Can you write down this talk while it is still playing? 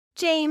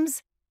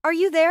James, are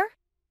you there?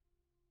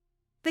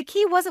 The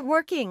key wasn't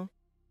working.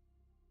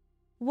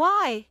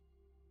 Why?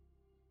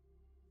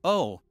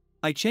 Oh,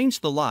 I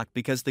changed the lock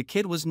because the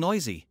kid was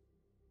noisy.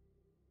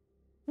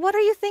 What are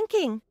you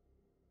thinking?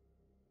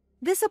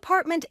 This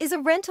apartment is a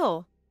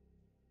rental.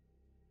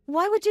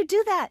 Why would you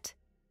do that?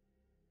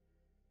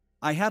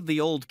 I have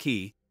the old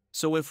key,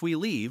 so if we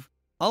leave,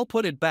 I'll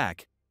put it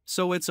back,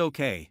 so it's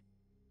okay.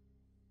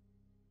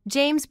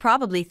 James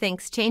probably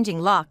thinks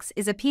changing locks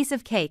is a piece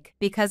of cake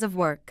because of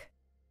work.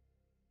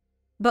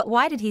 But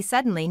why did he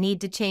suddenly need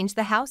to change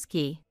the house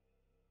key?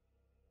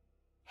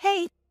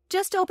 Hey,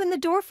 just open the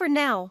door for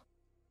now.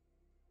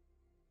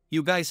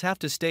 You guys have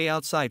to stay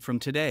outside from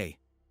today.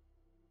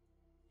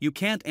 You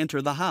can't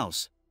enter the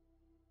house.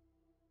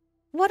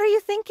 What are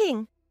you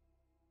thinking?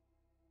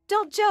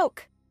 Don't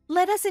joke.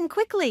 Let us in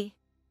quickly.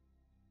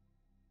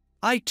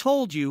 I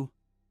told you.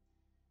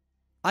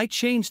 I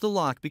changed the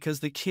lock because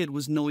the kid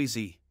was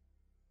noisy.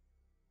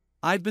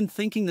 I've been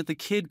thinking that the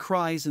kid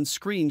cries and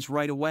screams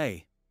right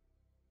away.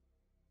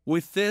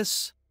 With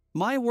this,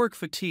 my work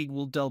fatigue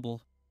will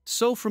double,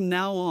 so from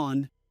now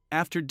on,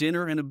 after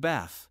dinner and a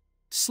bath,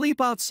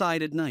 sleep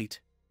outside at night.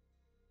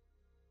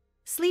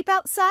 Sleep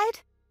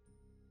outside?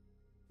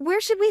 Where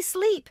should we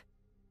sleep?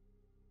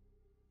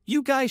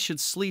 You guys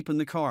should sleep in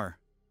the car.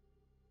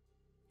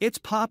 It's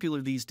popular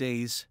these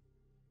days.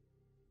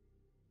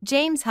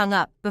 James hung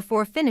up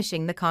before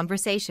finishing the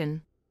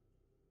conversation.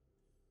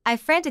 I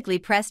frantically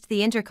pressed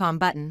the intercom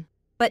button,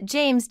 but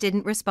James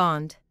didn't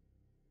respond.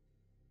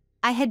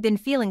 I had been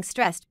feeling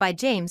stressed by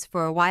James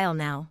for a while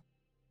now.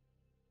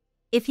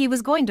 If he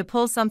was going to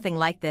pull something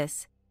like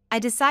this, I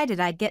decided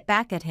I'd get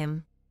back at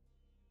him.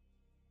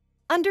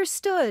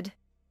 Understood.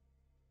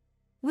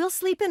 We'll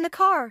sleep in the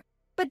car,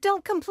 but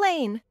don't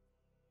complain.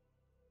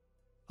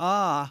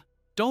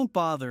 Don't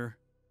bother.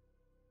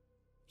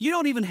 You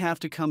don't even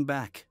have to come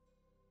back.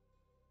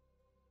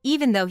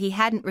 Even though he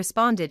hadn't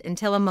responded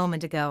until a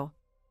moment ago,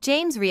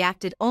 James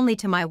reacted only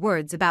to my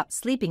words about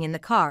sleeping in the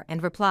car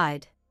and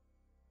replied.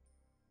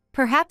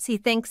 Perhaps he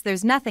thinks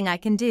there's nothing I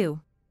can do.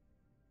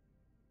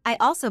 I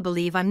also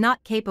believe I'm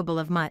not capable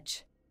of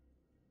much.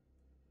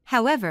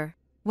 However,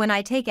 when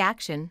I take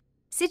action,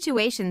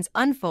 situations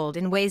unfold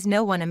in ways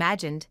no one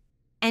imagined,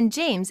 and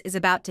James is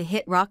about to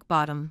hit rock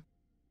bottom.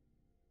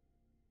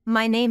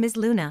 My name is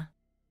Luna.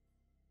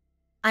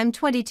 I'm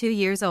 22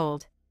 years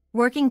old,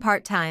 working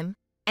part-time,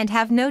 and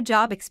have no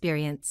job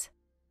experience.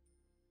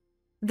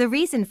 The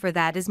reason for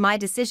that is my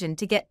decision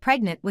to get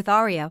pregnant with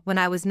Arya when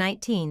I was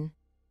 19.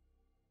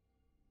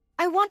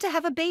 I want to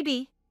have a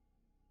baby.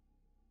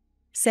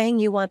 Saying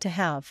you want to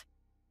have.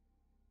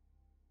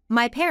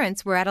 My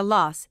parents were at a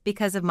loss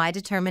because of my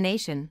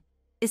determination,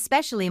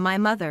 especially my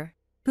mother,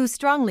 who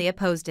strongly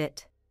opposed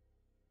it.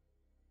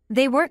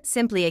 They weren't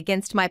simply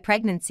against my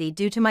pregnancy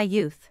due to my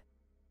youth.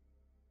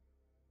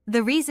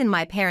 The reason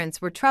my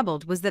parents were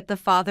troubled was that the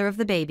father of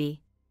the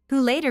baby, who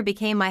later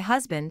became my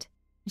husband,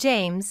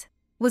 James,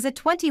 was a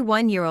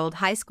 21-year-old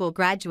high school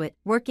graduate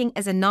working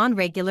as a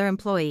non-regular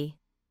employee.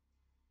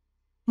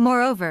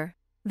 Moreover,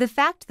 the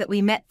fact that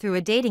we met through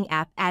a dating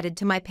app added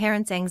to my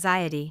parents'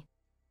 anxiety.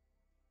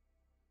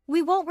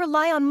 We won't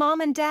rely on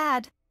mom and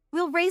dad.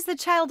 We'll raise the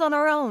child on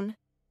our own.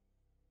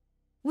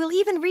 We'll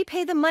even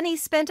repay the money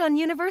spent on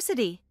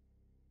university.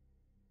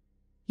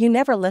 You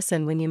never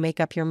listen when you make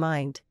up your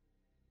mind.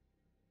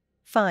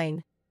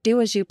 Fine,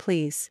 do as you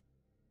please.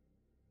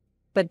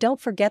 But don't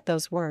forget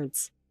those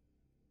words.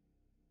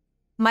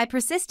 My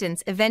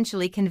persistence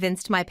eventually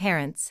convinced my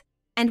parents,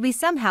 and we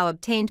somehow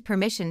obtained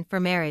permission for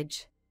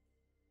marriage.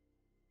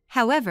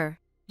 However,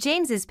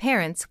 James's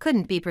parents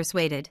couldn't be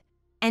persuaded,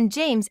 and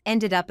James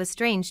ended up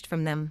estranged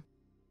from them.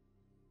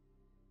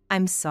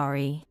 I'm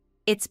sorry.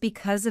 It's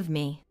because of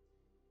me.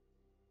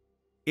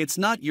 It's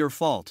not your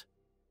fault.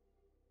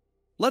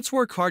 Let's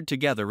work hard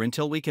together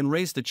until we can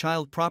raise the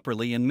child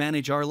properly and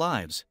manage our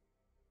lives.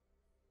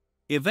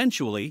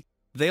 Eventually,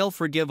 they'll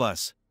forgive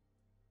us.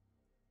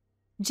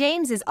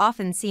 James is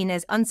often seen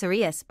as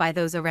unserious by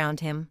those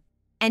around him,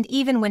 and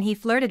even when he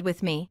flirted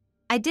with me,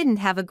 I didn't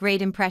have a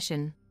great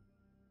impression.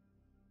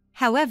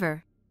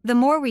 However, the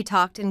more we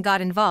talked and got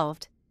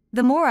involved,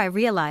 the more I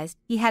realized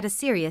he had a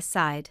serious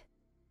side.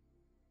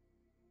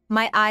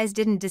 My eyes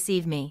didn't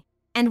deceive me,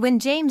 and when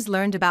James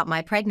learned about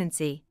my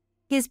pregnancy,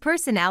 his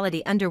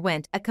personality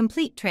underwent a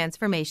complete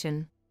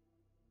transformation.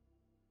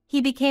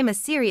 He became a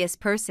serious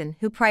person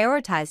who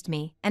prioritized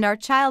me and our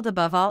child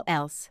above all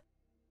else.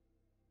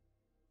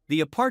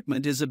 The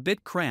apartment is a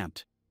bit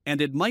cramped,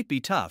 and it might be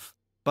tough,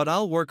 but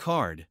I'll work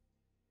hard.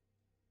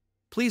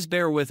 Please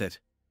bear with it.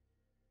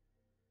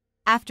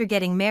 After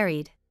getting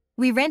married,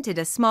 we rented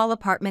a small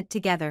apartment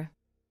together.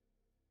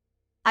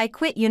 I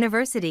quit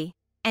university,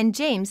 and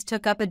James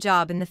took up a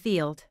job in the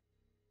field.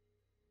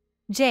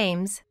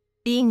 James,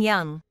 being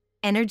young,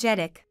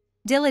 energetic,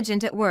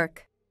 diligent at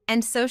work,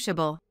 and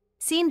sociable,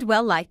 seemed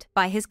well-liked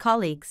by his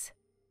colleagues.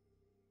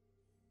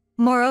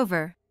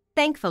 Moreover,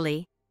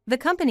 thankfully, the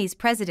company's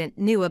president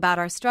knew about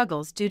our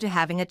struggles due to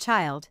having a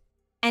child,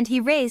 and he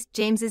raised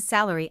James's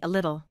salary a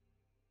little.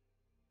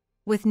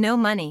 With no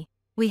money,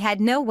 we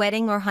had no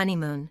wedding or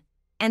honeymoon,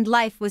 and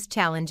life was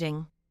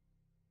challenging.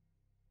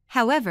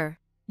 However,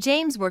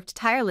 James worked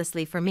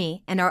tirelessly for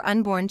me and our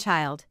unborn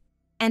child,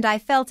 and I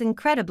felt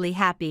incredibly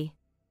happy.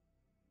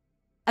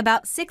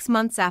 About 6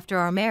 months after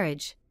our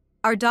marriage,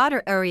 our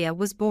daughter Arya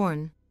was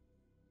born.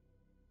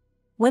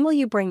 When will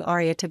you bring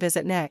Arya to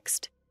visit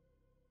next?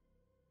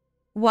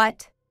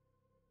 What?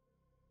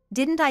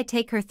 Didn't I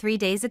take her 3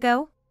 days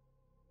ago?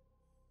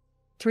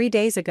 3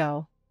 days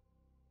ago.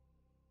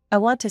 I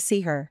want to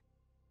see her.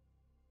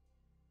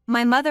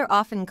 My mother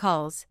often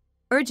calls,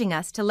 urging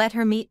us to let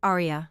her meet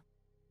Arya.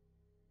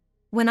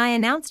 When I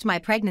announced my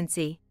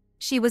pregnancy,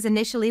 she was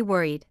initially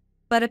worried,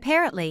 but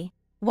apparently,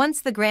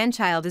 once the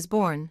grandchild is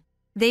born,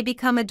 they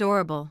become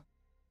adorable.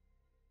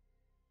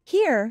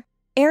 Here,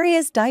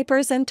 Arya's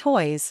diapers and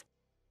toys.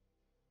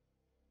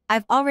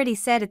 I've already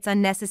said it's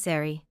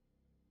unnecessary.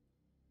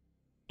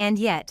 And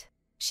yet,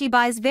 she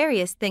buys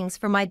various things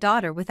for my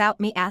daughter without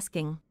me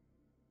asking.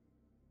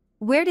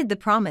 Where did the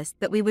promise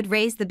that we would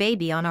raise the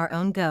baby on our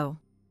own go?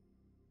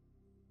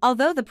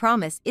 Although the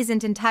promise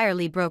isn't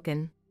entirely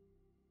broken.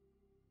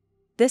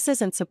 This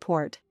isn't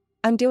support.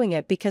 I'm doing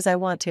it because I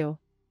want to.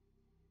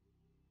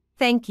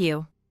 Thank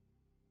you.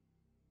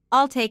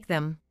 I'll take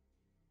them.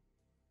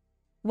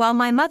 While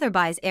my mother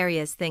buys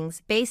Arya's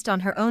things based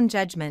on her own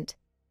judgment,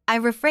 I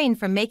refrain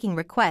from making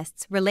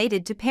requests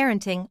related to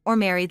parenting or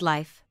married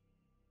life.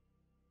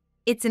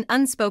 It's an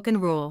unspoken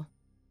rule.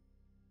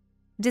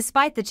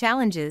 Despite the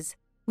challenges,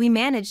 we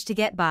managed to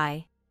get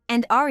by,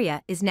 and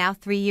Arya is now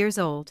 3 years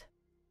old.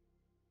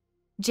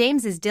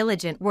 James's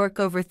diligent work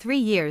over 3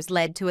 years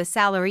led to a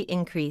salary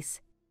increase,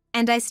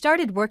 and I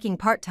started working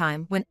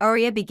part-time when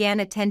Arya began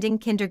attending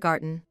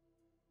kindergarten.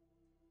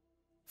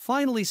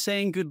 Finally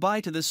saying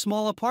goodbye to this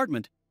small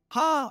apartment.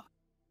 Ha!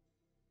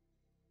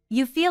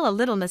 You feel a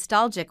little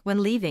nostalgic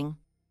when leaving,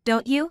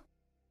 don't you?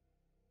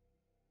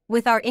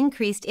 With our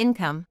increased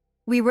income,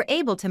 we were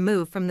able to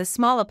move from the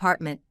small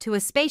apartment to a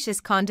spacious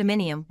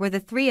condominium where the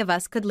 3 of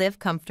us could live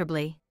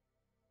comfortably.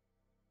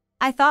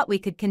 I thought we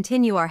could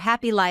continue our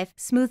happy life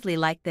smoothly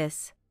like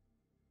this.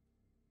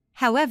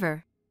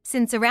 However,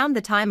 since around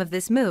the time of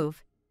this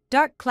move,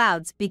 dark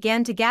clouds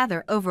began to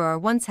gather over our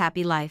once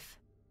happy life.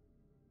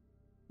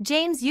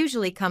 James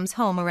usually comes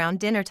home around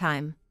dinner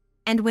time,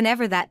 and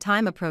whenever that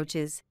time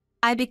approaches,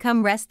 I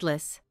become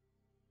restless.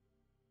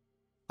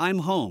 I'm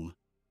home.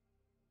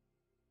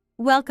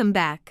 Welcome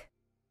back.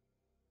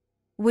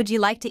 Would you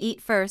like to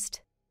eat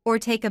first, or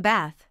take a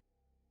bath?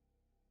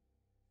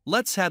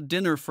 Let's have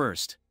dinner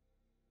first.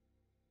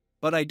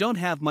 But I don't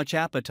have much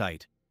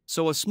appetite,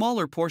 so a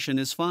smaller portion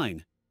is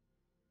fine.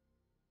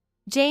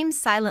 James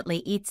silently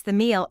eats the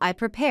meal I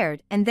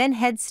prepared and then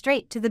heads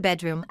straight to the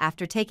bedroom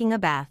after taking a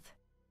bath.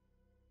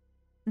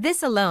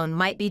 This alone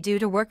might be due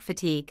to work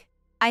fatigue,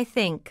 I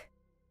think.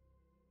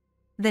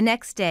 The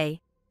next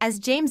day, as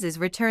James's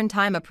return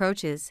time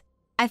approaches,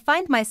 I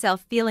find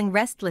myself feeling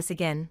restless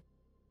again.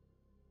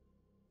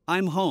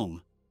 I'm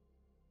home.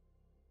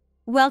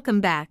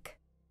 Welcome back.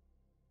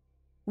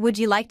 Would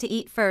you like to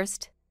eat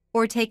first,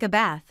 or take a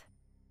bath?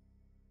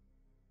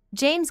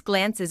 James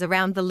glances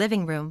around the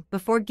living room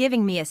before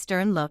giving me a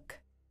stern look.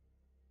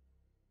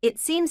 It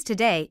seems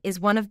today is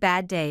one of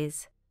bad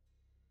days.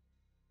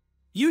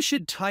 You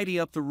should tidy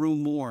up the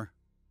room more.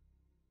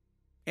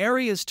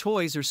 Arya's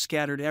toys are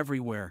scattered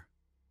everywhere.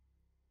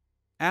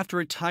 After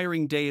a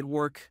tiring day at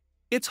work,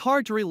 it's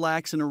hard to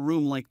relax in a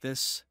room like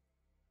this.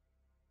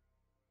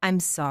 I'm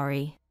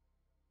sorry.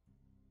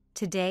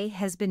 Today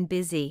has been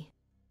busy.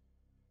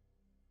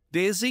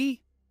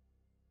 Busy?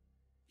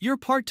 Your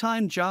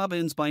part-time job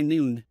ends by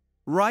noon,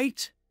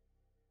 right?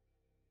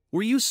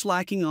 Were you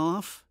slacking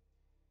off?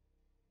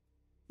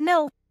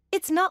 No,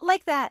 it's not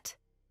like that.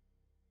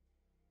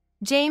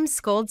 James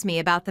scolds me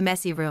about the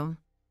messy room,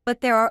 but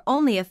there are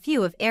only a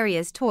few of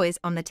Arya's toys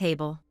on the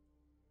table.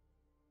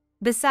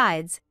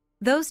 Besides,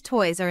 those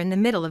toys are in the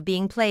middle of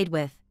being played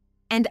with,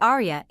 and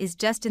Arya is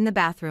just in the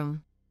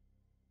bathroom.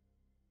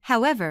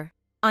 However,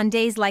 on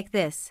days like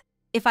this,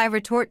 if I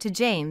retort to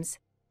James,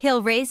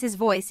 he'll raise his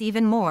voice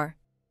even more,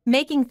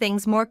 making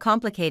things more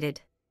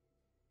complicated.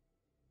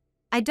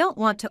 I don't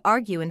want to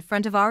argue in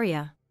front of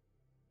Arya.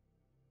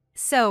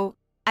 So,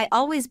 I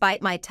always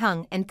bite my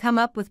tongue and come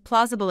up with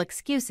plausible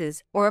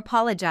excuses or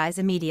apologize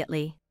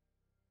immediately.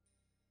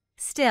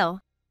 Still,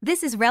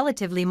 this is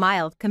relatively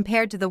mild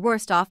compared to the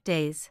worst off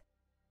days.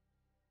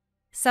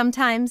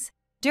 Sometimes,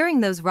 during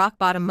those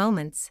rock-bottom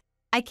moments,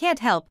 I can't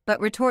help but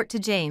retort to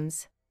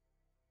James.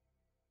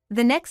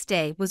 The next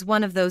day was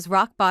one of those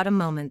rock-bottom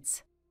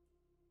moments.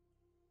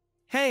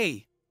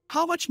 Hey,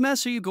 how much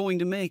mess are you going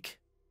to make?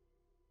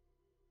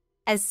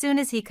 As soon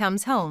as he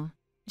comes home,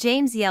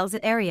 James yells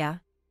at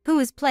Arya, who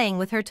is playing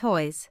with her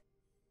toys.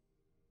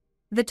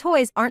 The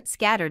toys aren't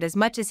scattered as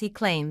much as he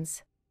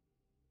claims.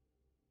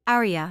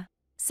 Arya,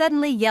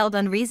 suddenly yelled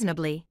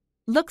unreasonably,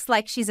 looks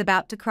like she's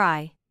about to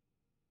cry.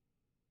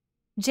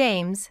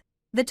 James,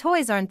 the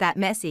toys aren't that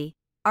messy,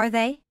 are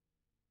they?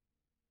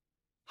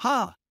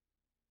 Ha!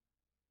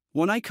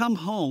 When I come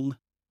home,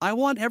 I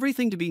want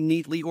everything to be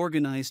neatly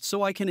organized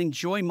so I can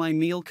enjoy my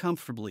meal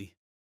comfortably.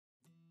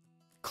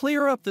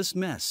 Clear up this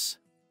mess.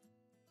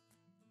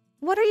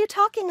 What are you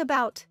talking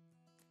about?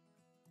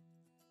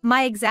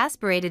 My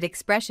exasperated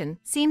expression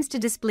seems to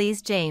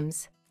displease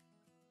James.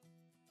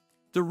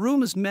 The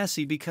room is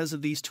messy because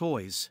of these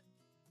toys.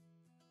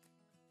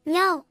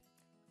 No.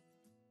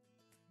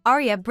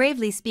 Arya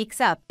bravely speaks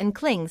up and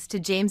clings to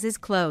James's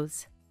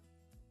clothes.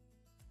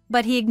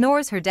 But he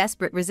ignores her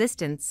desperate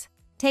resistance,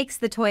 takes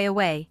the toy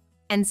away,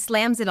 and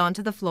slams it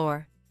onto the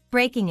floor,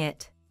 breaking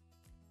it.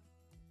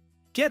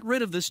 Get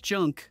rid of this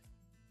junk.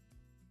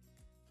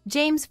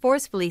 James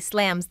forcefully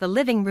slams the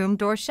living room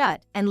door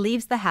shut and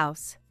leaves the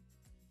house.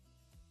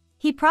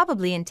 He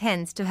probably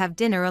intends to have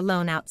dinner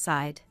alone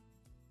outside.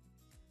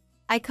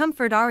 I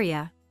comfort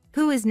Arya,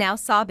 who is now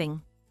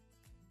sobbing.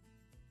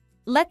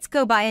 Let's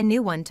go buy a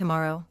new one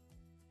tomorrow.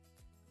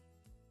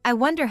 I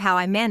wonder how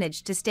I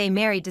managed to stay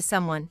married to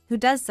someone who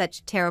does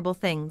such terrible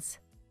things.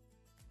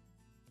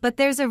 But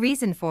there's a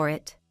reason for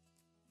it.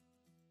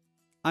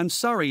 I'm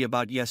sorry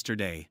about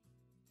yesterday.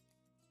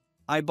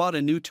 I bought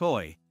a new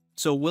toy,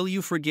 so will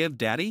you forgive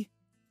Daddy?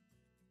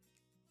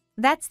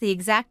 That's the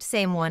exact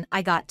same one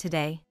I got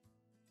today.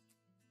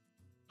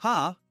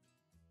 Huh?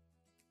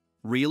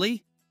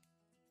 Really?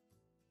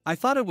 I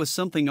thought it was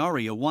something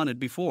Arya wanted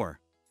before.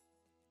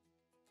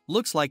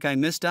 Looks like I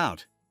missed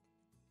out.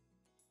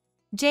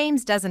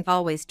 James doesn't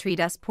always treat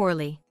us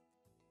poorly.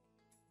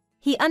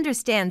 He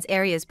understands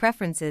Arya's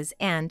preferences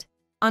and,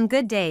 on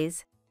good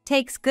days,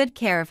 takes good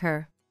care of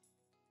her.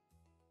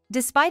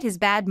 Despite his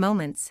bad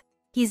moments,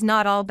 he's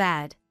not all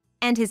bad,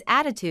 and his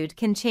attitude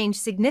can change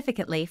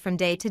significantly from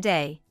day to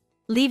day,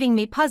 leaving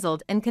me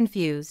puzzled and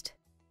confused.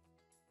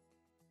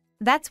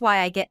 That's why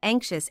I get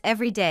anxious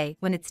every day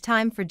when it's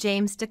time for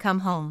James to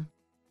come home.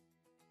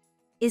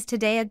 Is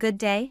today a good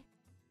day?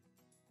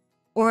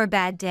 Or a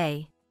bad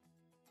day?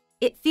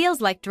 It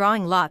feels like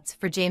drawing lots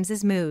for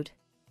James's mood.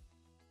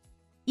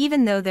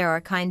 Even though there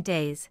are kind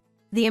days,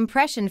 the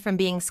impression from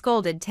being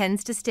scolded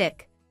tends to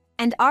stick,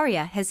 and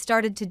Arya has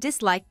started to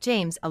dislike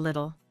James a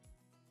little.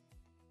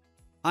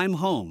 I'm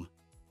home.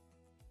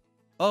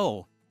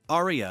 Oh,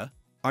 Arya,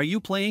 are you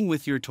playing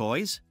with your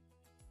toys?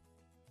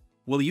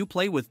 Will you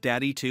play with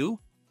Daddy too?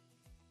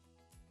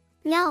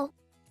 No.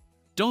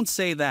 Don't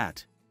say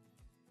that.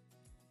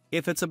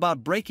 If it's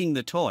about breaking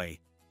the toy,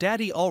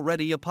 Daddy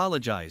already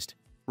apologized,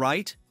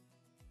 right?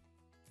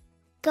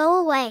 Go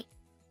away.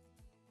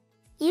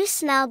 You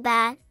smell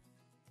bad.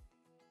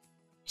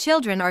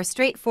 Children are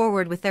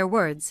straightforward with their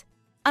words,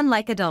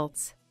 unlike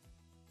adults.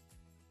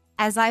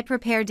 As I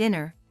prepare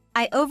dinner,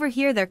 I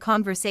overhear their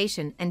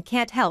conversation and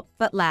can't help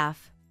but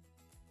laugh.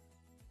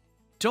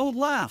 Don't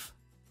laugh.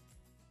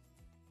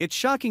 It's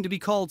shocking to be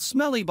called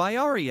smelly by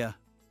Arya.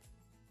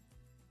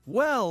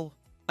 Well,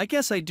 I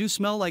guess I do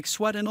smell like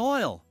sweat and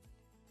oil.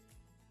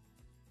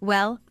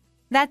 Well,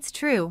 that's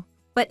true,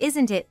 but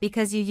isn't it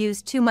because you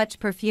use too much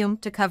perfume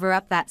to cover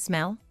up that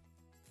smell?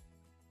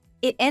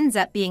 It ends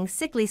up being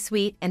sickly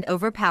sweet and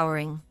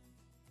overpowering.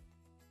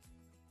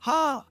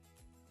 Ha!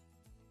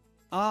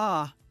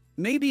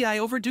 Maybe I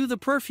overdo the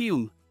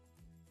perfume.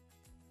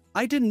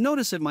 I didn't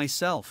notice it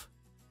myself.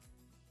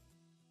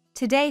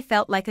 Today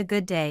felt like a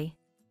good day.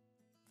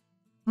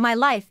 My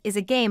life is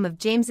a game of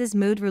James's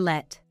mood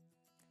roulette.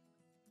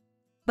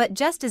 But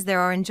just as there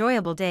are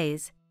enjoyable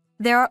days,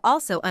 there are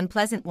also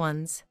unpleasant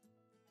ones.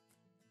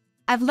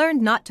 I've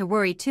learned not to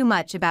worry too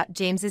much about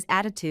James's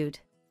attitude.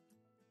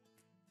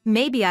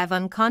 Maybe I've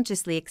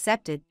unconsciously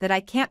accepted that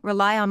I can't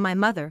rely on my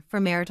mother for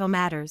marital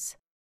matters.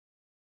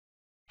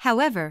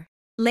 However,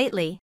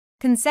 lately,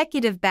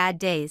 consecutive bad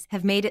days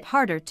have made it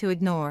harder to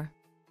ignore.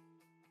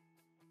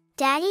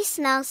 Daddy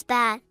smells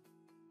bad.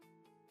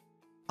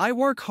 I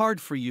work hard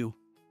for you.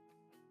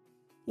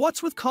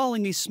 What's with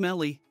calling me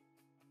smelly?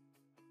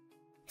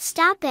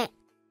 Stop it.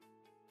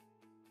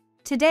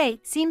 Today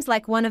seems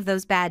like one of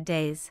those bad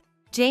days,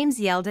 James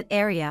yelled at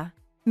Arya,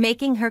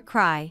 making her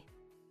cry.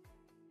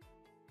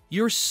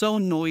 You're so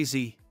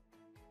noisy.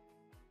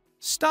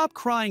 Stop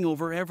crying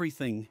over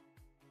everything.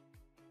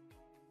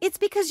 It's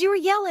because you were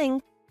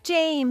yelling,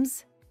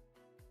 James.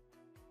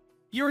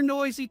 You're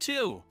noisy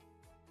too.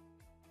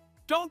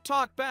 Don't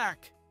talk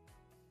back.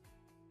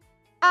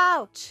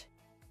 Ouch!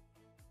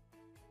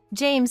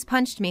 James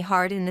punched me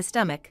hard in the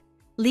stomach,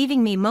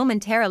 leaving me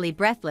momentarily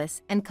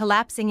breathless and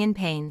collapsing in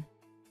pain.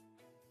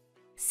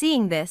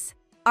 Seeing this,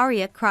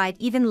 Arya cried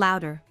even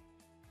louder.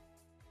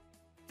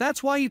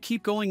 That's why you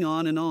keep going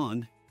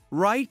on,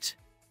 right?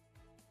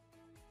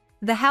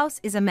 The house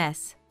is a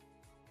mess.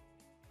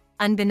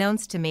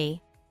 Unbeknownst to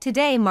me,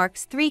 today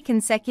marks 3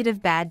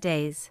 consecutive bad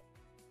days.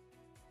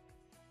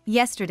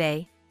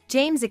 Yesterday,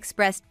 James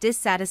expressed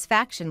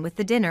dissatisfaction with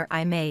the dinner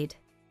I made.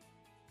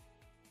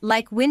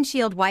 Like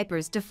windshield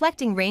wipers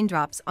deflecting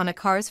raindrops on a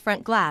car's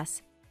front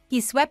glass, he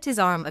swept his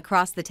arm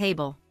across the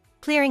table,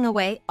 clearing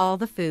away all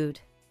the food.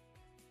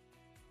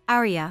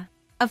 Arya,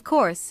 of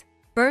course,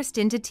 burst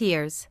into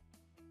tears.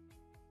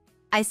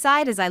 I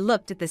sighed as I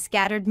looked at the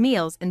scattered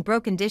meals and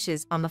broken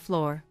dishes on the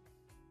floor.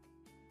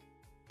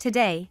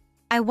 Today,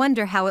 I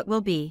wonder how it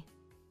will be.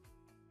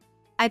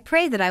 I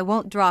pray that I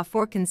won't draw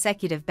 4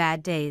 consecutive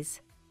bad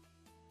days.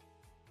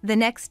 The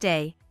next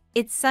day,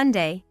 it's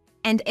Sunday,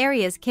 and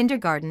Aria's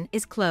kindergarten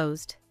is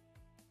closed.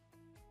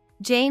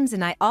 James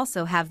and I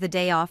also have the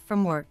day off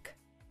from work.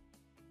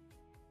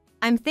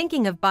 I'm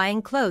thinking of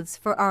buying clothes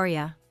for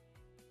Aria.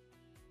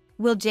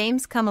 Will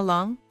James come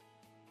along?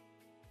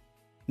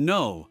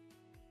 No.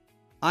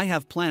 I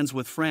have plans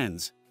with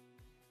friends.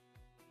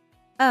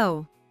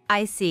 Oh,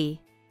 I see.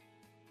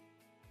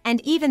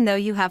 And even though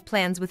you have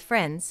plans with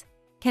friends,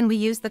 can we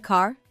use the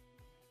car?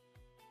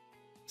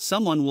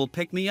 Someone will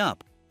pick me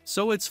up,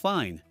 so it's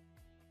fine.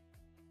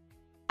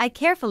 I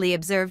carefully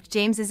observed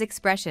James's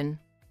expression,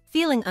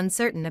 feeling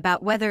uncertain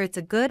about whether it's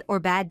a good or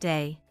bad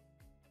day.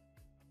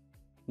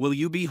 Will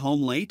you be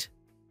home late?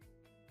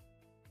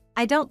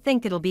 I don't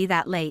think it'll be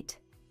that late.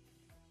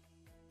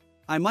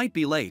 I might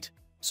be late,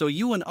 so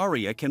you and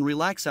Aria can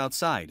relax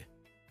outside.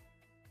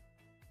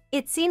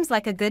 It seems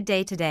like a good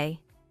day today.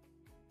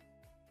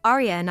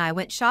 Aria and I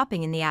went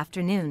shopping in the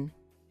afternoon,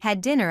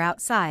 had dinner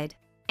outside,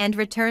 and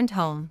returned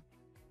home.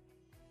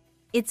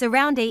 It's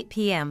around 8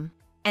 p.m.,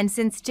 and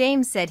since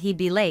James said he'd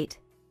be late,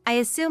 I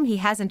assume he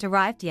hasn't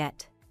arrived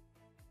yet.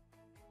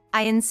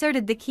 I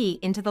inserted the key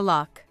into the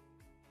lock.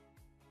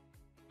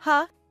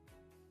 Huh?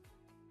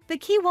 The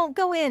key won't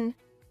go in.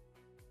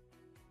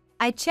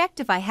 I checked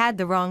if I had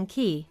the wrong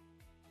key.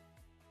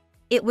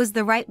 It was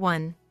the right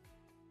one.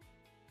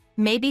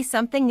 Maybe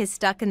something is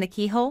stuck in the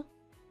keyhole?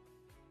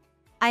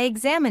 I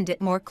examined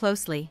it more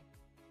closely.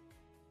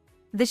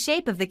 The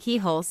shape of the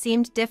keyhole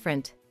seemed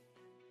different.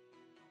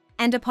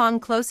 And upon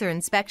closer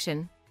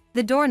inspection,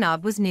 the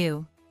doorknob was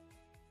new.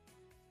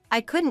 I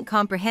couldn't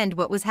comprehend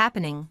what was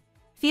happening,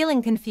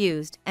 feeling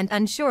confused and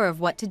unsure of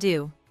what to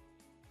do.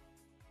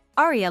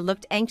 Aria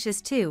looked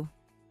anxious too.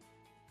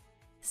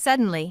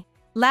 Suddenly,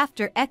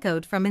 laughter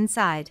echoed from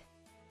inside.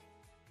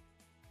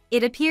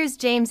 It appears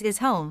James is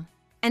home,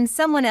 and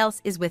someone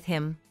else is with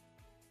him.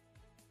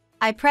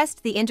 I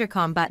pressed the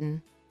intercom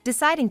button,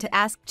 deciding to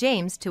ask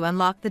James to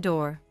unlock the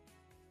door.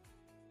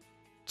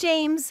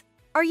 James,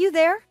 are you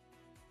there?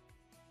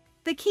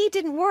 The key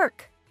didn't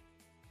work.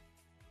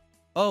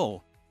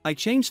 Oh, I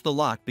changed the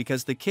lock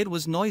because the kid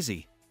was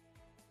noisy.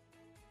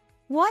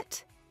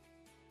 What?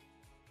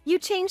 You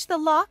changed the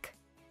lock?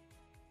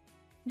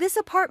 This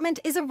apartment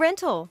is a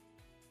rental.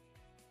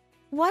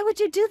 Why would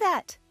you do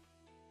that?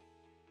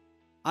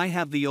 I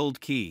have the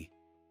old key.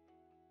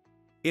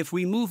 If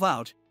we move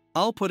out,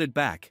 I'll put it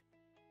back.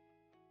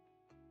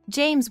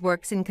 James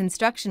works in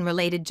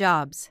construction-related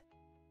jobs.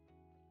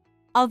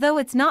 Although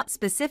it's not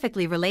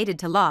specifically related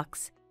to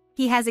locks,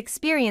 he has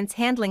experience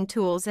handling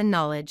tools and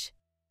knowledge,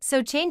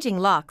 so changing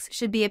locks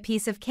should be a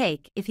piece of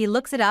cake if he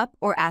looks it up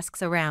or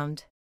asks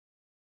around.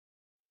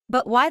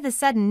 But why the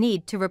sudden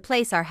need to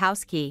replace our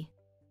house key?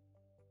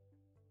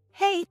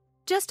 Hey,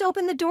 just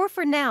open the door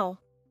for now.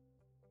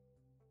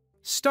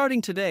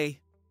 Starting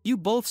today, you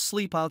both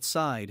sleep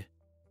outside.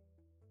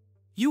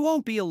 You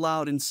won't be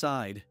allowed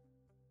inside.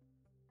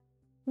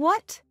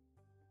 What?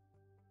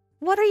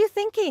 What are you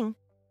thinking?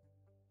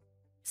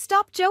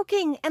 Stop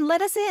joking and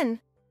let us in.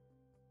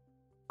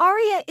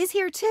 Aria is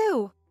here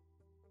too.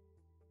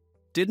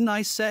 Didn't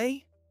I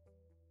say?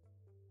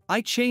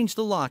 I changed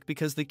the lock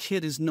because the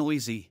kid is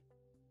noisy.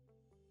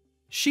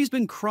 She's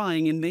been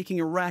crying and making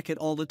a racket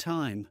all the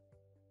time.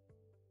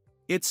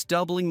 It's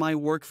doubling my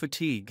work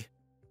fatigue.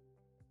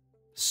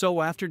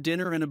 So after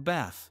dinner and a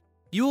bath,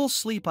 you'll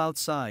sleep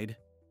outside.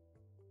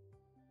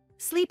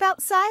 Sleep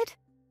outside?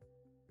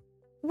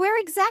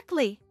 Where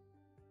exactly?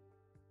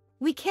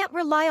 We can't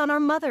rely on our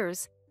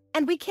mothers,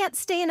 and we can't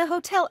stay in a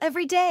hotel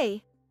every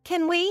day,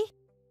 can we?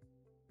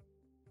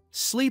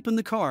 Sleep in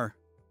the car.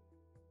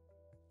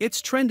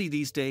 It's trendy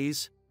these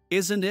days,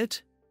 isn't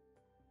it?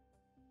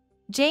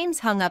 James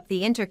hung up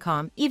the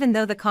intercom even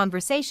though the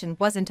conversation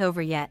wasn't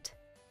over yet.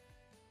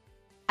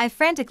 I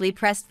frantically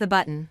pressed the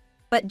button,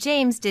 but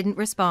James didn't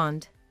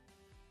respond.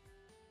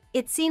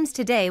 It seems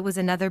today was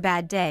another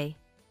bad day,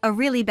 a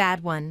really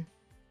bad one.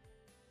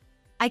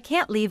 I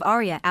can't leave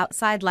Aria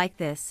outside like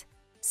this,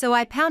 so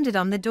I pounded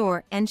on the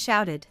door and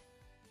shouted.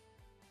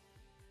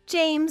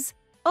 James,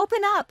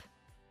 open up!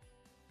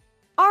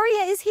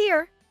 Aria is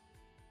here!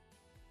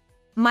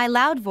 My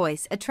loud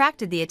voice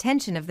attracted the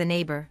attention of the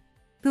neighbor,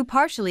 who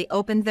partially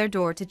opened their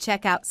door to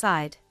check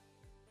outside.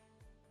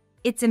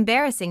 It's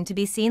embarrassing to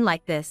be seen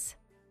like this.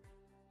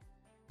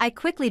 I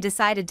quickly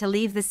decided to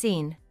leave the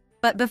scene,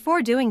 but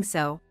before doing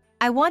so,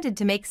 I wanted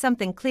to make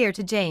something clear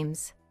to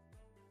James.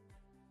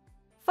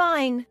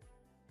 Fine.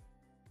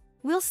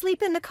 We'll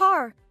sleep in the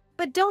car,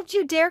 but don't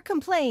you dare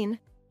complain.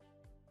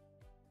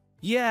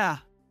 Yeah.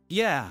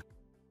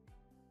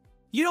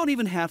 You don't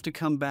even have to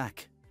come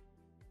back.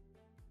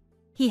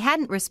 He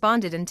hadn't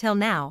responded until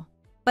now,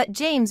 but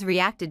James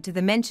reacted to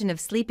the mention of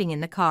sleeping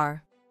in the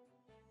car.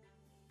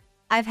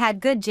 I've had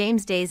good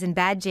James days and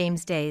bad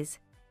James days,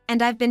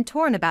 and I've been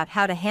torn about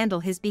how to handle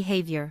his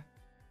behavior.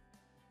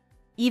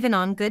 Even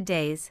on good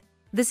days,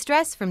 the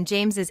stress from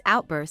James's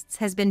outbursts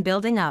has been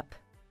building up.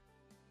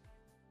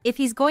 If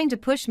he's going to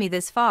push me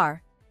this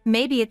far,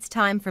 maybe it's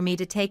time for me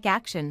to take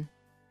action.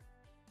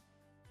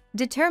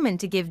 Determined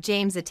to give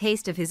James a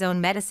taste of his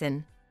own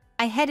medicine,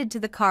 I headed to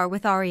the car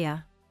with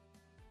Arya.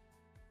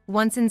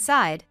 Once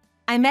inside,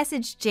 I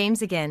messaged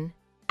James again,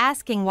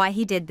 asking why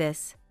he did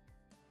this.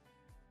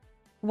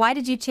 Why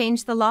did you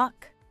change the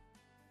lock?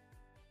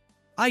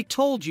 I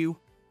told you,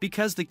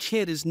 because the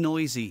kid is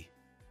noisy.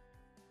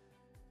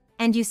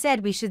 And you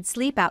said we should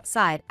sleep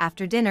outside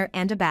after dinner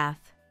and a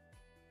bath.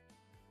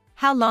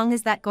 How long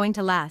is that going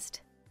to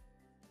last?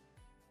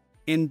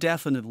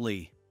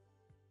 Indefinitely.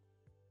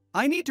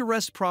 I need to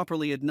rest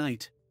properly at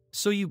night,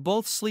 so you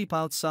both sleep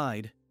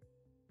outside.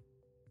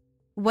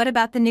 What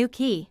about the new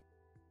key?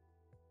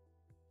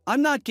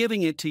 I'm not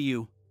giving it to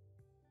you.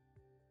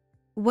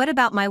 What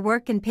about my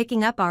work and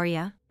picking up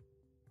Arya?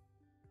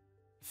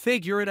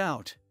 Figure it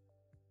out.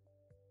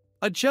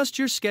 Adjust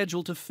your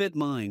schedule to fit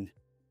mine.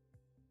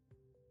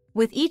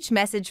 With each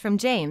message from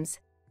James,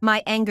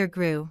 my anger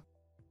grew.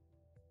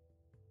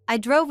 I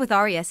drove with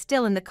Arya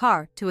still in the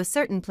car to a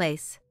certain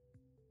place.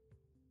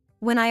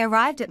 When I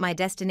arrived at my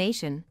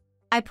destination,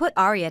 I put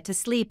Arya to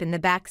sleep in the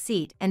back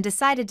seat and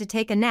decided to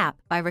take a nap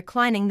by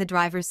reclining the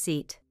driver's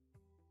seat.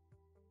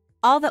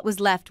 All that was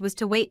left was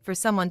to wait for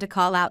someone to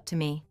call out to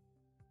me.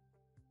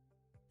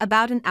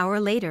 About an hour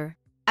later,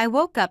 I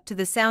woke up to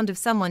the sound of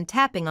someone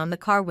tapping on the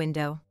car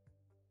window.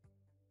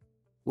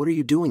 What are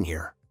you doing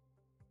here?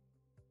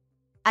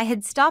 I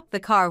had stopped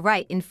the car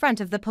right in front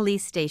of the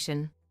police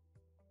station.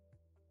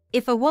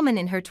 If a woman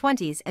in her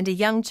 20s and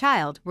a young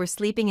child were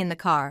sleeping in the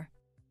car,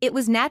 it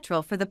was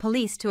natural for the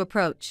police to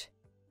approach.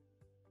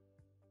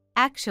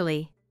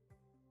 Actually,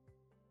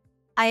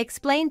 I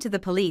explained to the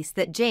police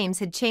that James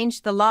had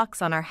changed the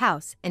locks on our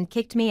house and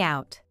kicked me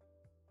out.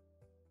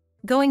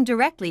 Going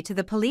directly to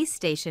the police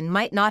station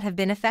might not have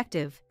been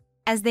effective,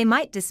 as they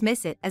might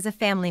dismiss it as a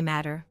family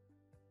matter.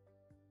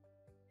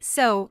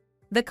 So,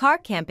 the car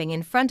camping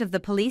in front of the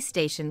police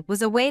station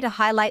was a way to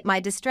highlight my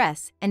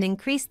distress and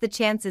increase the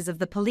chances of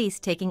the police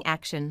taking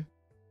action.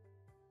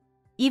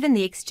 Even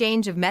the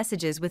exchange of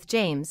messages with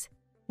James,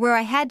 where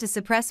I had to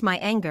suppress my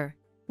anger,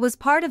 was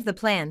part of the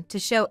plan to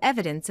show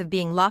evidence of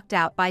being locked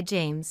out by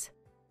James.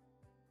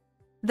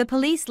 The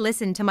police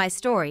listened to my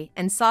story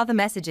and saw the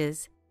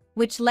messages,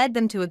 which led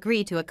them to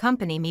agree to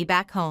accompany me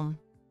back home.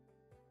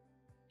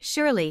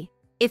 Surely,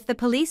 if the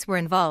police were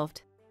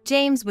involved,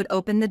 James would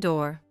open the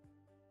door.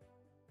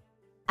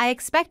 I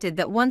expected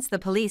that once the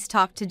police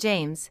talked to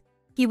James,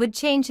 he would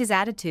change his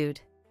attitude.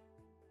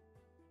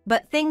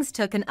 But things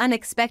took an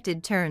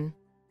unexpected turn.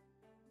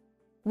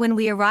 When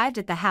we arrived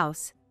at the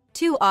house,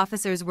 2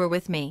 officers were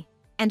with me,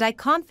 and I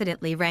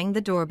confidently rang the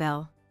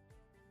doorbell.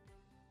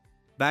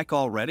 Back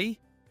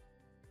already?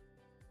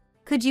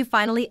 Could you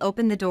finally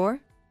open the door?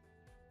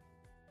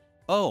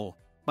 Oh,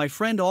 my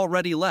friend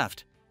already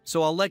left,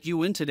 so I'll let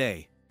you in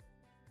today.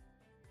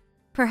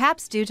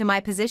 Perhaps due to my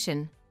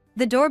position,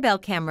 the doorbell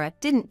camera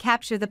didn't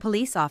capture the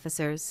police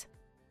officers.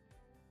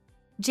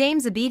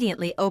 James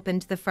obediently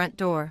opened the front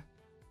door.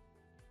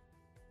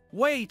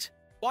 Wait!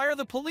 Why are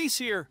the police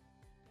here?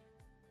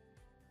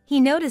 He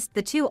noticed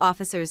the 2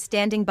 officers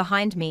standing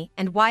behind me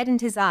and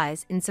widened his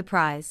eyes in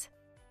surprise.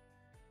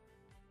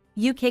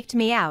 You kicked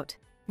me out,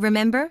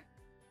 remember?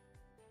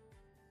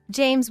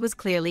 James was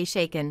clearly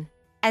shaken,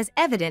 as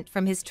evident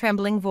from his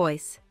trembling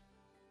voice.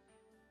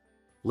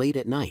 Late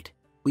at night,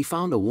 we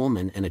found a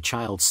woman and a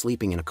child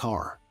sleeping in a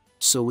car,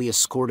 so we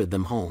escorted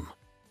them home.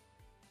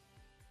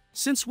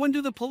 Since when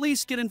do the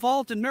police get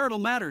involved in marital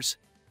matters?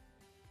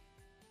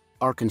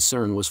 Our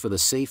concern was for the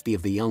safety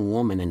of the young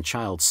woman and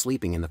child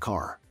sleeping in the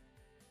car.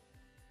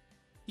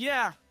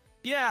 Yeah,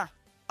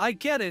 I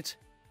get it.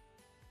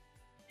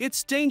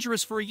 It's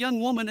dangerous for a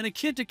young woman and a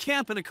kid to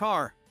camp in a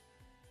car.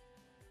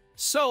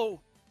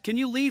 So, can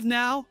you leave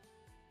now?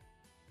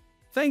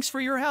 Thanks for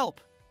your help.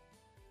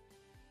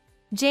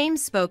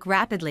 James spoke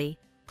rapidly,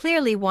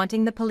 clearly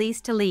wanting the police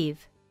to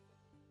leave.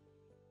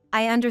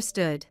 I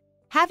understood.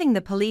 Having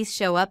the police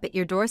show up at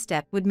your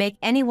doorstep would make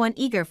anyone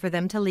eager for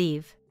them to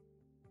leave.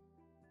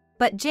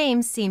 But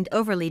James seemed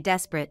overly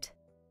desperate.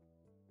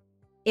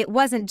 It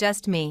wasn't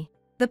just me.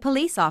 The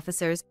police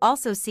officers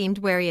also seemed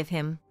wary of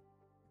him.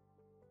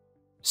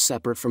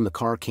 Separate from the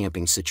car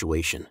camping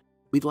situation,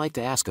 we'd like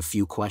to ask a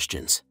few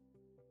questions.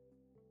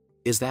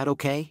 Is that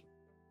okay?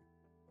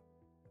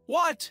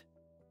 What?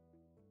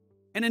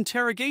 An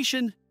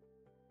interrogation?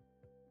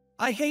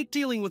 I hate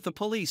dealing with the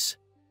police.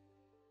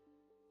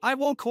 I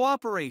won't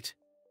cooperate.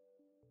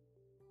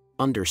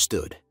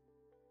 Understood.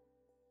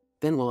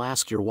 Then we'll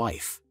ask your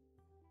wife.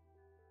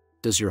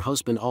 Does your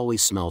husband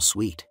always smell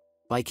sweet,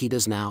 like he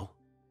does now?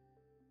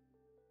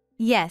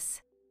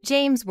 Yes,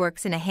 James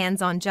works in a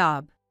hands-on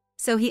job,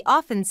 so he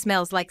often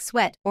smells like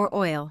sweat or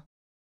oil.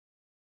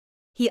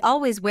 He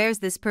always wears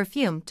this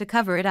perfume to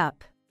cover it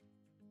up.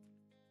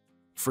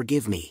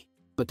 Forgive me,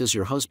 but does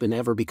your husband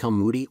ever become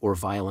moody or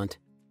violent?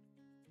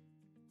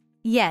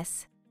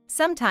 Yes,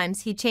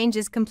 sometimes he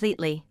changes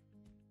completely.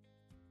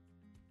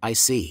 I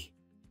see.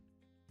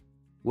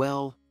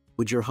 Well,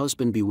 would your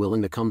husband be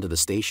willing to come to the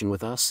station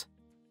with us?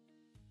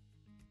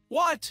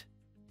 What?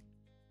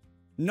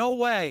 No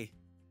way.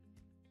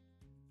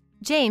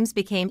 James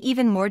became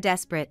even more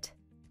desperate.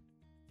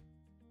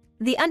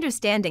 The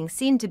understanding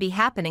seemed to be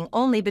happening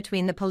only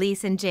between the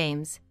police and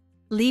James,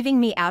 leaving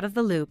me out of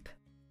the loop.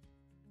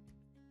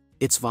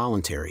 It's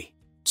voluntary,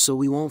 so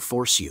we won't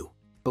force you,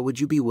 but would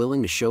you be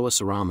willing to show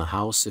us around the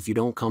house if you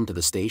don't come to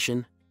the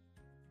station?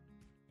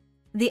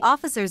 The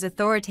officer's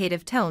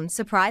authoritative tone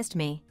surprised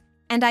me,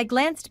 and I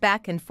glanced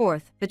back and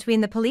forth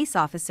between the police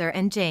officer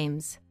and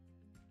James.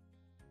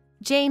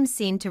 James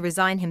seemed to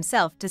resign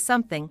himself to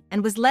something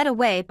and was led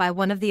away by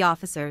one of the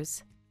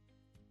officers.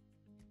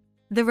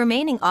 The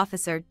remaining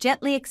officer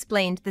gently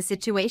explained the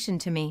situation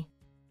to me.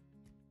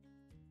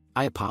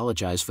 I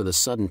apologize for the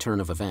sudden turn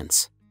of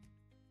events.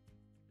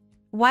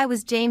 Why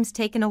was James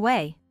taken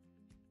away?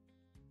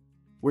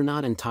 We're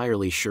not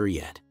entirely sure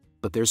yet,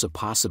 but there's a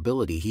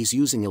possibility he's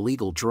using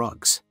illegal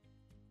drugs.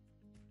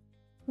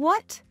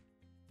 What?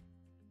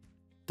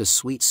 The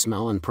sweet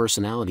smell and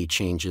personality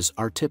changes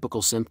are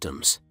typical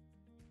symptoms.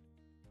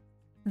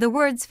 The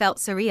words felt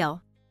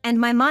surreal, and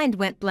my mind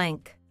went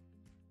blank.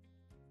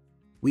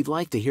 We'd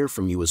like to hear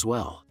from you as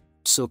well,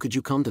 so could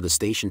you come to the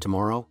station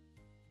tomorrow?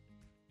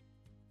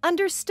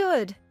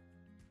 Understood.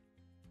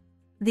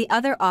 The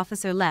other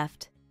officer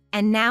left,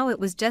 and now it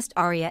was just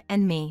Arya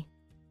and me.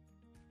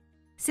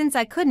 Since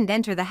I couldn't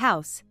enter the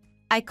house,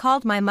 I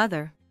called my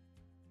mother.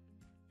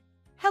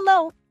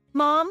 Hello,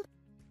 Mom?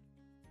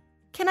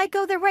 Can I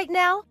go there right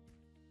now?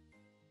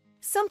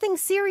 Something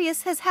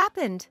serious has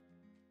happened.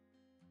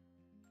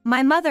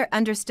 My mother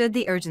understood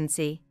the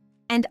urgency,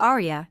 and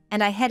Arya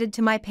and I headed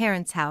to my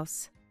parents'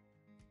 house.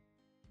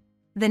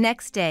 The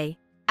next day,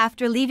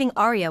 after leaving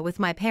Arya with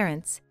my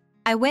parents,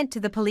 I went to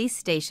the police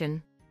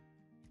station.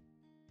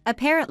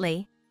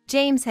 Apparently,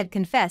 James had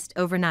confessed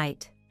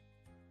overnight.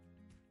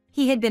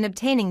 He had been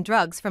obtaining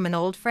drugs from an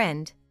old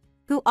friend,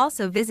 who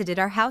also visited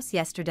our house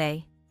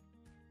yesterday.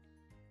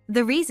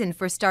 The reason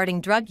for starting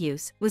drug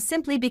use was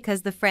simply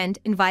because the friend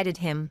invited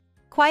him,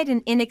 quite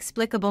an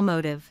inexplicable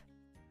motive.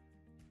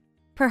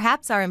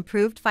 Perhaps our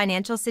improved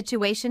financial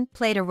situation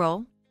played a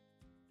role?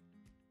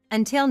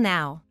 Until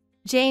now,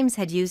 James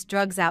had used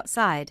drugs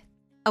outside,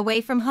 away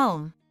from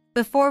home,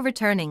 before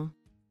returning.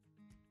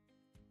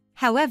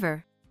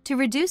 However, to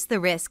reduce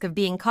the risk of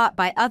being caught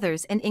by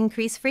others and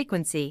increase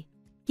frequency,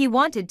 he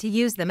wanted to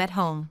use them at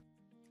home.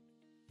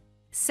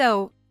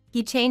 So,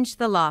 he changed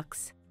the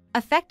locks,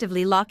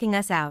 effectively locking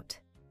us out.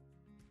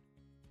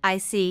 I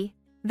see,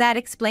 that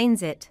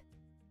explains it.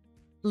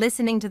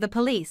 Listening to the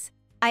police,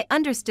 I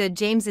understood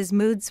James's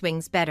mood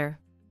swings better.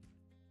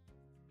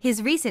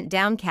 His recent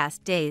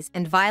downcast days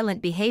and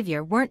violent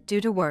behavior weren't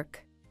due to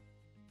work.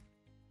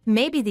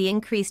 Maybe the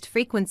increased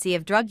frequency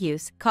of drug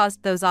use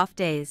caused those off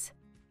days.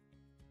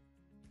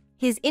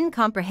 His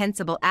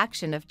incomprehensible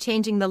action of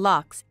changing the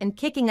locks and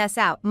kicking us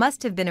out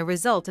must have been a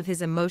result of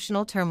his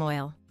emotional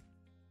turmoil.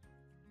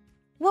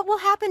 What will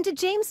happen to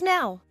James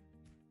now?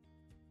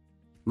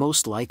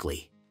 Most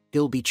likely,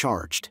 he'll be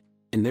charged,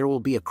 and there will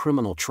be a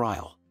criminal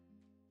trial.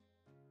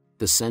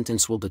 The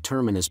sentence will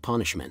determine his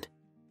punishment.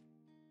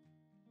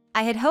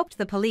 I had hoped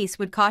the police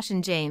would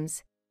caution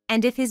James,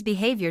 and if his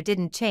behavior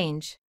didn't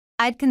change,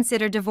 I'd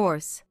consider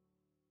divorce.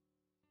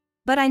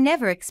 But I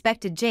never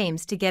expected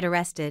James to get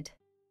arrested.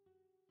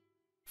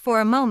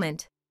 For a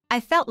moment, I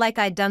felt like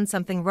I'd done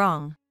something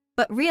wrong,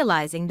 but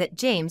realizing that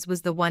James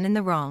was the one in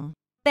the wrong,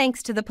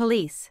 thanks to the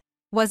police,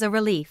 was a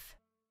relief.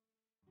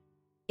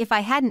 If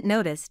I hadn't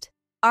noticed,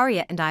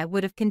 Arya and I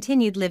would have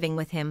continued living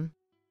with him.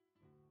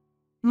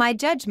 My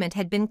judgment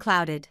had been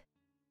clouded.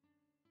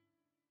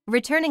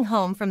 Returning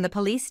home from the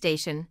police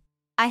station,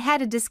 I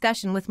had a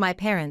discussion with my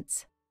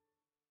parents.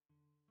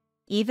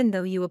 Even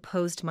though you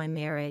opposed my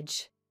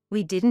marriage,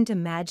 we didn't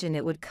imagine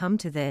it would come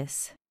to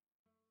this.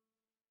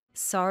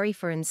 Sorry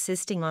for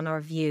insisting on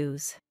our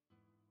views.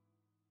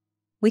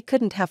 We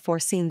couldn't have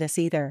foreseen this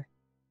either.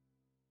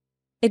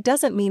 It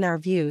doesn't mean our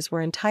views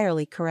were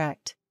entirely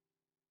correct.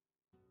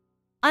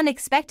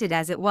 Unexpected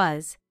as it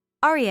was,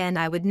 Arya and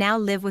I would now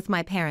live with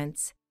my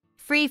parents,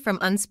 free from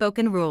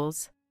unspoken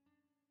rules.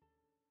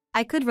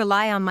 I could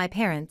rely on my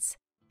parents,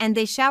 and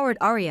they showered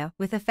Arya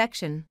with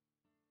affection.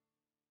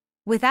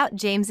 Without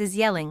James's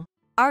yelling,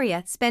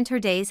 Arya spent her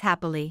days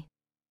happily.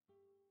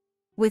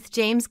 With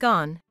James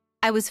gone,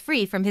 I was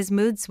free from his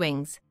mood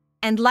swings,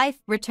 and life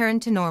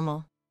returned to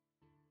normal.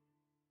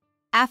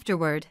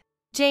 Afterward,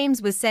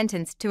 James was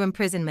sentenced to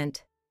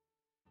imprisonment.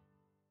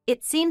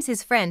 It seems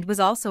his friend was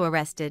also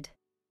arrested.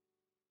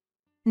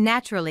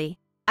 Naturally,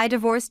 I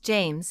divorced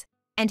James,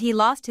 and he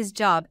lost his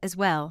job as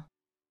well.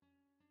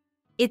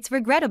 It's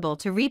regrettable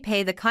to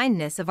repay the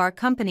kindness of our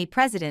company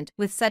president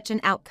with such an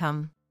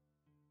outcome.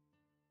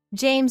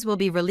 James will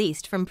be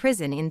released from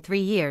prison in 3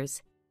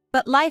 years,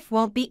 but life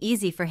won't be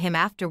easy for him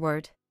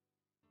afterward.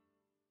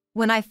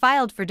 When I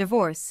filed for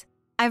divorce,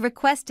 I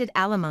requested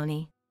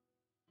alimony.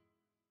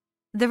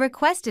 The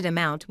requested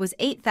amount was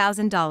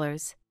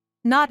 $8,000,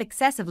 not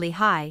excessively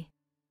high.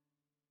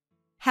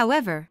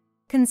 However,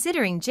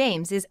 considering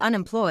James is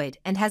unemployed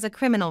and has a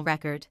criminal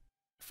record,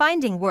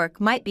 finding work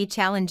might be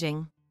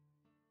challenging.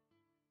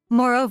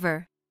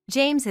 Moreover,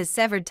 James has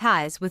severed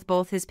ties with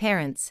both his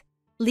parents,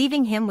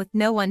 leaving him with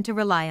no one to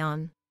rely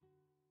on.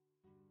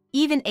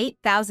 Even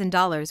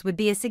 $8,000 would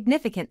be a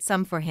significant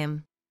sum for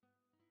him.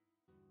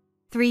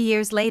 3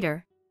 years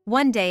later,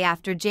 one day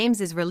after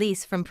James's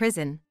release from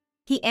prison,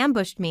 he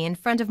ambushed me in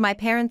front of my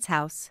parents'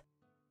 house.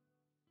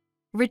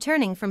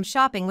 Returning from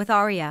shopping with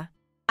Arya,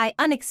 I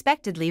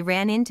unexpectedly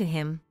ran into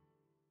him.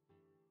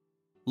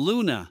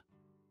 Luna.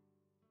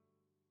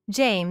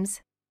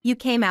 James, you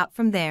came out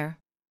from there.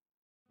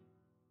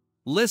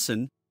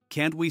 Listen,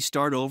 can't we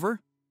start over?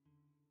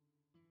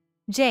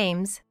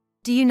 James,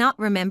 do you not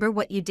remember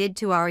what you did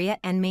to Arya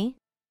and me?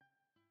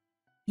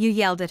 You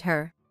yelled at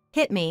her,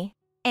 hit me,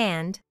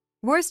 and,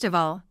 worst of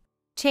all,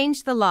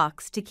 changed the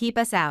locks to keep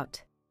us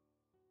out.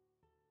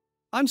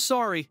 I'm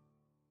sorry.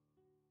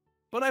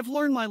 But I've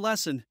learned my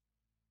lesson.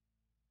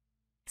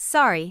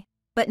 Sorry,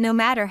 but no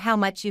matter how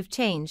much you've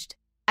changed,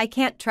 I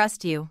can't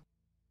trust you.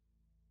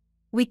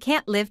 We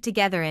can't live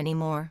together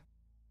anymore.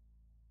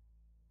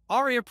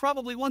 Arya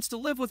probably wants to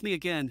live with me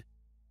again.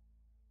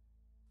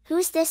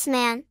 Who's this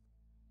man?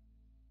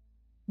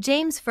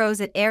 James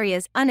froze at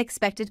Arya's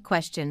unexpected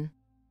question.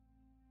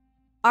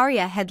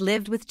 Arya had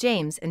lived with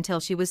James until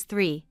she was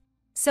 3,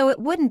 so it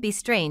wouldn't be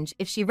strange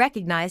if she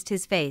recognized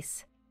his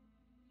face.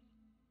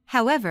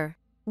 However,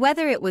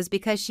 whether it was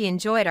because she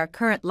enjoyed our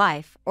current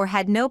life or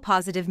had no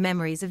positive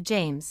memories of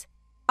James,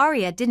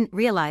 Arya didn't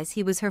realize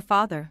he was her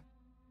father.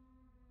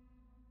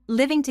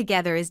 Living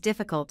together is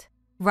difficult,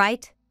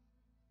 right?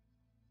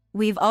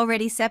 We've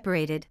already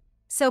separated,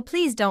 so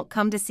please don't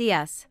come to see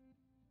us.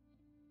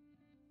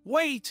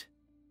 Wait!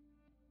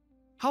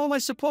 How am I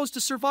supposed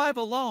to survive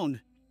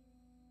alone?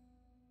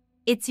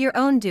 It's your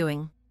own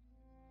doing.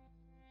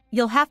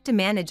 You'll have to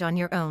manage on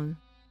your own.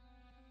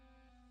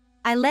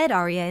 I led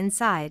Arya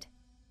inside,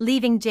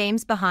 leaving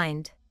James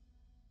behind.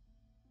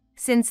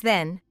 Since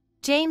then,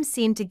 James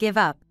seemed to give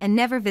up and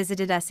never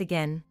visited us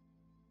again.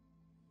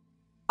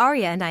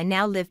 Arya and I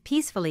now live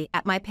peacefully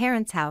at my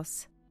parents'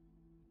 house.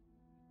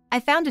 I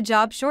found a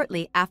job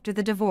shortly after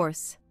the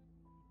divorce.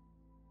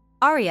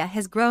 Arya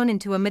has grown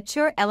into a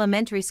mature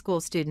elementary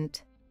school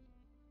student.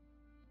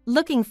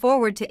 Looking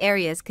forward to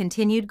Arya's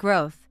continued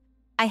growth,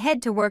 I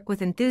head to work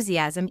with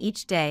enthusiasm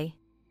each day.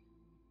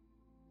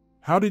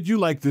 How did you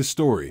like this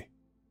story?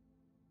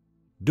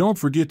 Don't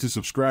forget to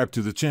subscribe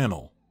to the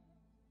channel.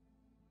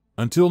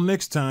 Until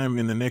next time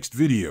in the next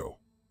video.